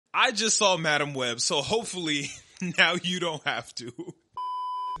I just saw Madam Web, so hopefully now you don't have to.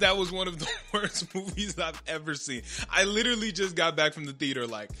 That was one of the worst movies I've ever seen. I literally just got back from the theater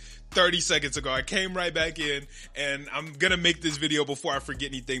like 30 seconds ago. I came right back in, and I'm gonna make this video before I forget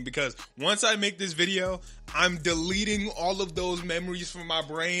anything, because once I make this video, I'm deleting all of those memories from my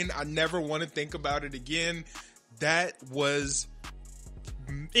brain. I never want to think about it again.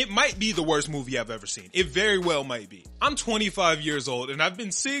 It might be the worst movie I've ever seen. It very well might be. I'm 25 years old and I've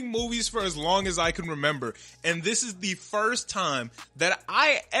been seeing movies for as long as I can remember. And this is the first time that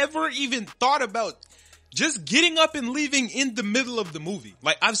I ever even thought about just getting up and leaving in the middle of the movie.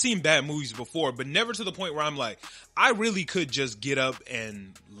 Like, I've seen bad movies before, but never to the point where I'm like, I really could just get up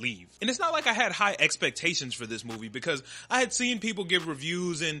and leave. And it's not like I had high expectations for this movie, because I had seen people give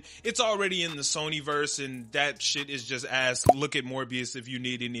reviews and it's already in the Sonyverse, and that shit is just ass. Look at Morbius if you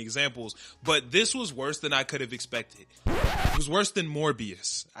need any examples. But this was worse than I could have expected. It was worse than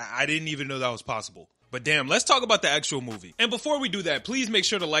Morbius. I didn't even know that was possible. But damn, let's talk about the actual movie. And before we do that, please make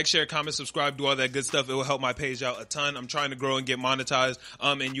sure to like, share, comment, subscribe, do all that good stuff. It will help my page out a ton. I'm trying to grow and get monetized.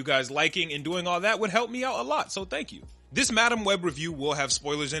 And you guys liking and doing all that would help me out a lot. So thank you. This Madam Web review will have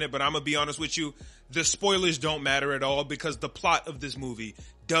spoilers in it, but I'm gonna be honest with you. The spoilers don't matter at all, because the plot of this movie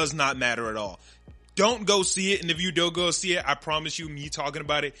does not matter at all. Don't go see it, and if you do go see it, I promise you, me talking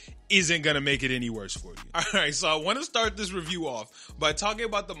about it isn't gonna make it any worse for you. Alright, so I want to start this review off by talking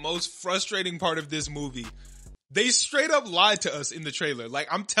about the most frustrating part of this movie. They straight up lied to us in the trailer. Like,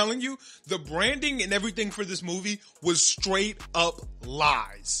 I'm telling you, the branding and everything for this movie was straight up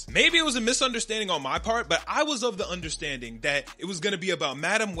lies. Maybe it was a misunderstanding on my part, but I was of the understanding that it was going to be about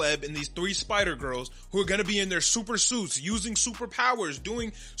Madam Web and these 3 spider girls who are going to be in their super suits, using superpowers,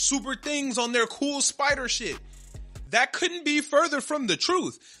 doing super things on their cool spider shit. That couldn't be further from the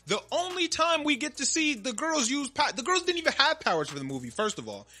truth. The only time we get to see the girls use the girls didn't even have powers for the movie, first of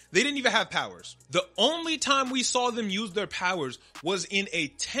all. They didn't even have powers. The only time we saw them use their powers was in a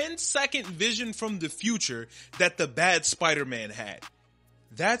 10-second vision from the future that the bad Spider-Man had.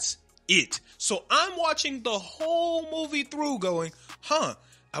 That's it. So I'm watching the whole movie through going,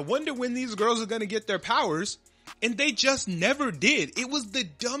 I wonder when these girls are gonna get their powers. And they just never did. It was the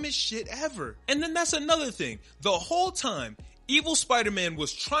dumbest shit ever. And then that's another thing. The whole time, evil Spider-Man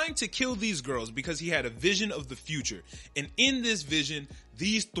was trying to kill these girls because he had a vision of the future. And in this vision,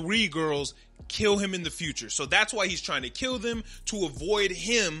 these 3 girls kill him in the future. So that's why he's trying to kill them, to avoid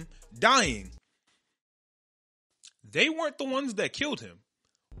him dying. They weren't the ones that killed him.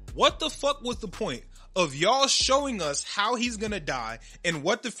 What the fuck was the point of y'all showing us how he's gonna die and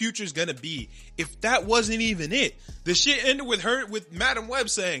what the future's gonna be if that wasn't even it? The shit ended with Madam Web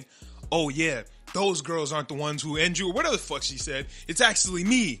saying, oh yeah, those girls aren't the ones who end you, or whatever the fuck she said. It's actually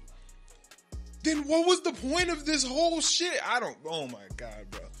me. Then what was the point of this whole shit? Oh my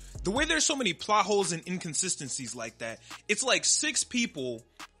god, bro. The way there's so many plot holes and inconsistencies like that, it's like 6 people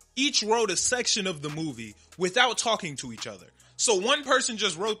each wrote a section of the movie without talking to each other. So one person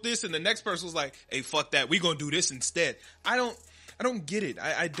just wrote this and the next person was like, hey, fuck that. We gonna do this instead. I don't get it.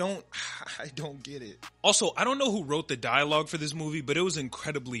 I don't get it. Also, I don't know who wrote the dialogue for this movie, but it was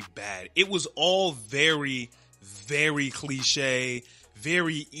incredibly bad. It was all very, very cliche,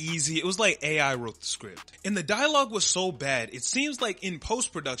 very easy. It was like AI wrote the script. And the dialogue was so bad. It seems like in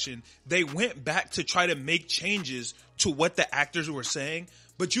post-production, they went back to try to make changes to what the actors were saying,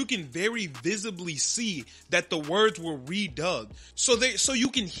 but you can very visibly see that the words were redubbed. So you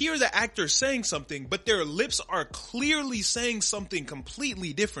can hear the actor saying something, but their lips are clearly saying something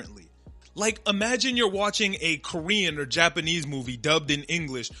completely differently. Like, imagine you're watching a Korean or Japanese movie dubbed in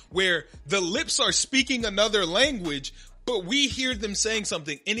English where the lips are speaking another language, but we hear them saying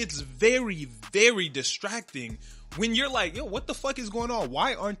something, and it's very, very distracting when you're like, yo, what the fuck is going on?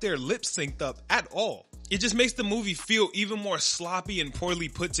 Why aren't their lips synced up at all? It just makes the movie feel even more sloppy and poorly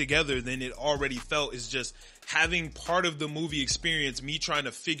put together than it already felt. Is just having part of the movie experience me trying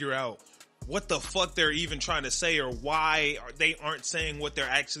to figure out what the fuck they're even trying to say, or why they aren't saying what they're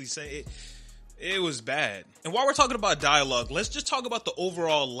actually saying. It was bad. And while we're talking about dialogue, let's just talk about the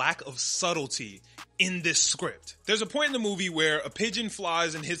overall lack of subtlety in this script. There's a point in the movie where a pigeon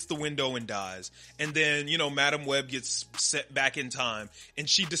flies and hits the window and dies. And then, Madam Web gets set back in time and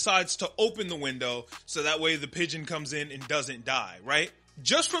she decides to open the window so that way the pigeon comes in and doesn't die, right?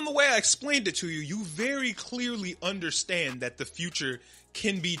 Just from the way I explained it to you, you very clearly understand that the future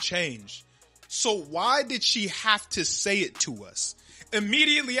can be changed. So why did she have to say it to us?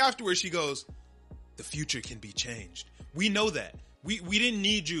 Immediately afterwards, she goes, the future can be changed. We know that. We didn't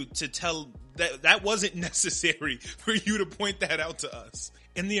need you to tell that wasn't necessary for you to point that out to us.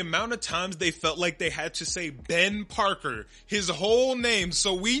 And the amount of times they felt like they had to say Ben Parker, his whole name,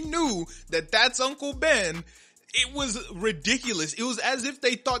 so we knew that that's Uncle Ben. It was ridiculous. It was as if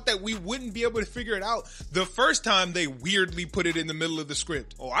they thought that we wouldn't be able to figure it out. The first time they weirdly put it in the middle of the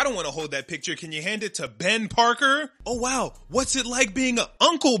script. Oh, I don't want to hold that picture. Can you hand it to Ben Parker? Oh wow, what's it like being an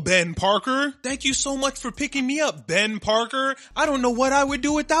Uncle Ben Parker? Thank you so much for picking me up, Ben Parker. I don't know what I would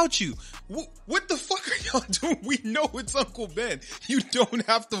do without you. What the fuck are y'all doing? We know it's Uncle Ben. You don't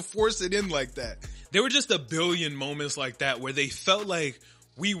have to force it in like that. There were just a billion moments like that where they felt like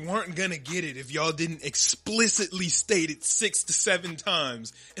we weren't gonna get it if y'all didn't explicitly state it 6 to 7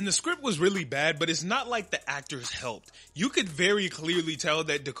 times. And the script was really bad, but it's not like the actors helped. You could very clearly tell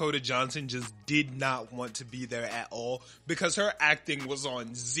that Dakota Johnson just did not want to be there at all because her acting was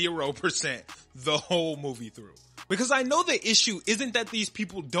on 0% the whole movie through. Because I know the issue isn't that these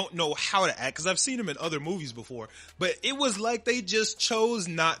people don't know how to act, because I've seen them in other movies before, but it was like they just chose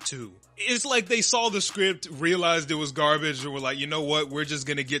not to. It's like they saw the script, realized it was garbage, and were like, you know what, we're just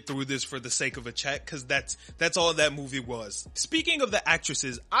gonna get through this for the sake of a check, because that's all that movie was. Speaking of the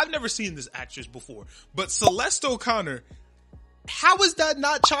actresses, I've never seen this actress before, but Celeste O'Connor, how is that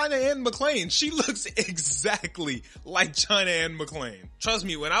not China Anne McClain? She looks exactly like China Anne McClain. Trust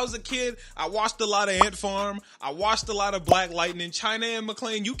me, when I was a kid, I watched a lot of Ant Farm. I watched a lot of Black Lightning. China Anne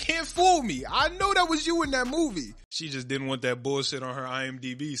McClain, you can't fool me. I know that was you in that movie. She just didn't want that bullshit on her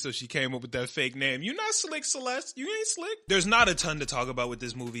IMDb, so she came up with that fake name. You not slick, Celeste. You ain't slick. There's not a ton to talk about with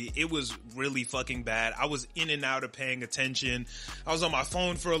this movie. It was really fucking bad. I was in and out of paying attention. I was on my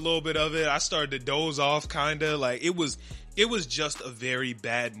phone for a little bit of it. I started to doze off, kinda. Like, it was just a very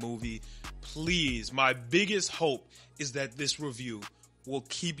bad movie. Please, my biggest hope is that this review will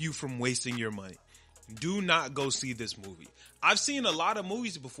keep you from wasting your money. Do not go see this movie. I've seen a lot of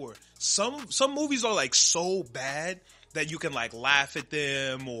movies before. Some movies are like so bad that you can like laugh at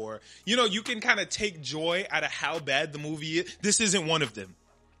them, or, you know, you can kind of take joy out of how bad the movie is. This isn't one of them.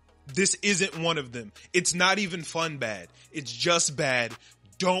 This isn't one of them. It's not even fun bad. It's just bad.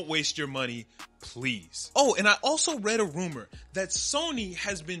 Don't waste your money, please. Oh, and I also read a rumor that Sony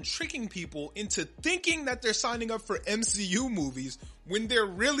has been tricking people into thinking that they're signing up for MCU movies when they're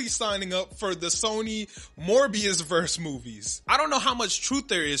really signing up for the Sony Morbiusverse movies. I don't know how much truth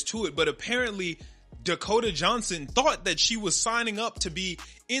there is to it, but apparently Dakota Johnson thought that she was signing up to be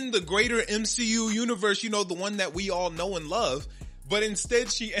in the greater MCU universe, you know, the one that we all know and love. But instead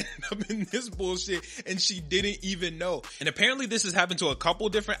she ended up in this bullshit and she didn't even know. And apparently this has happened to a couple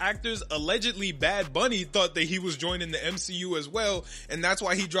different actors. Allegedly Bad Bunny thought that he was joining the MCU as well, and that's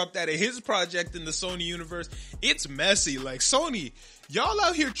why he dropped out of his project in the Sony universe. It's messy. Like, Sony, y'all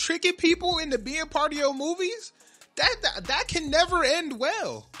out here tricking people into being part of your movies? That can never end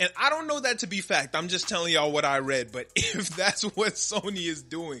well. And I don't know that to be fact. I'm just telling y'all what I read. But if that's what Sony is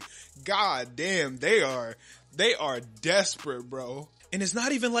doing, god damn, they are desperate, bro. And it's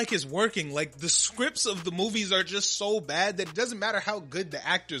not even like it's working. Like, the scripts of the movies are just so bad that it doesn't matter how good the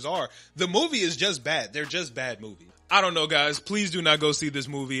actors are. The movie is just bad. They're just bad movies. I don't know, guys. Please do not go see this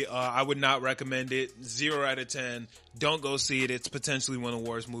movie. I would not recommend it. 0 out of 10. Don't go see it. It's potentially one of the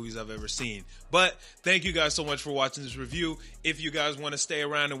worst movies I've ever seen. But thank you guys so much for watching this review. If you guys want to stay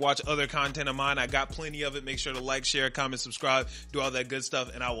around and watch other content of mine, I got plenty of it. Make sure to like, share, comment, subscribe, do all that good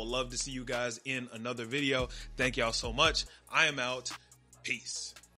stuff. And I will love to see you guys in another video. Thank y'all so much. I am out. Peace.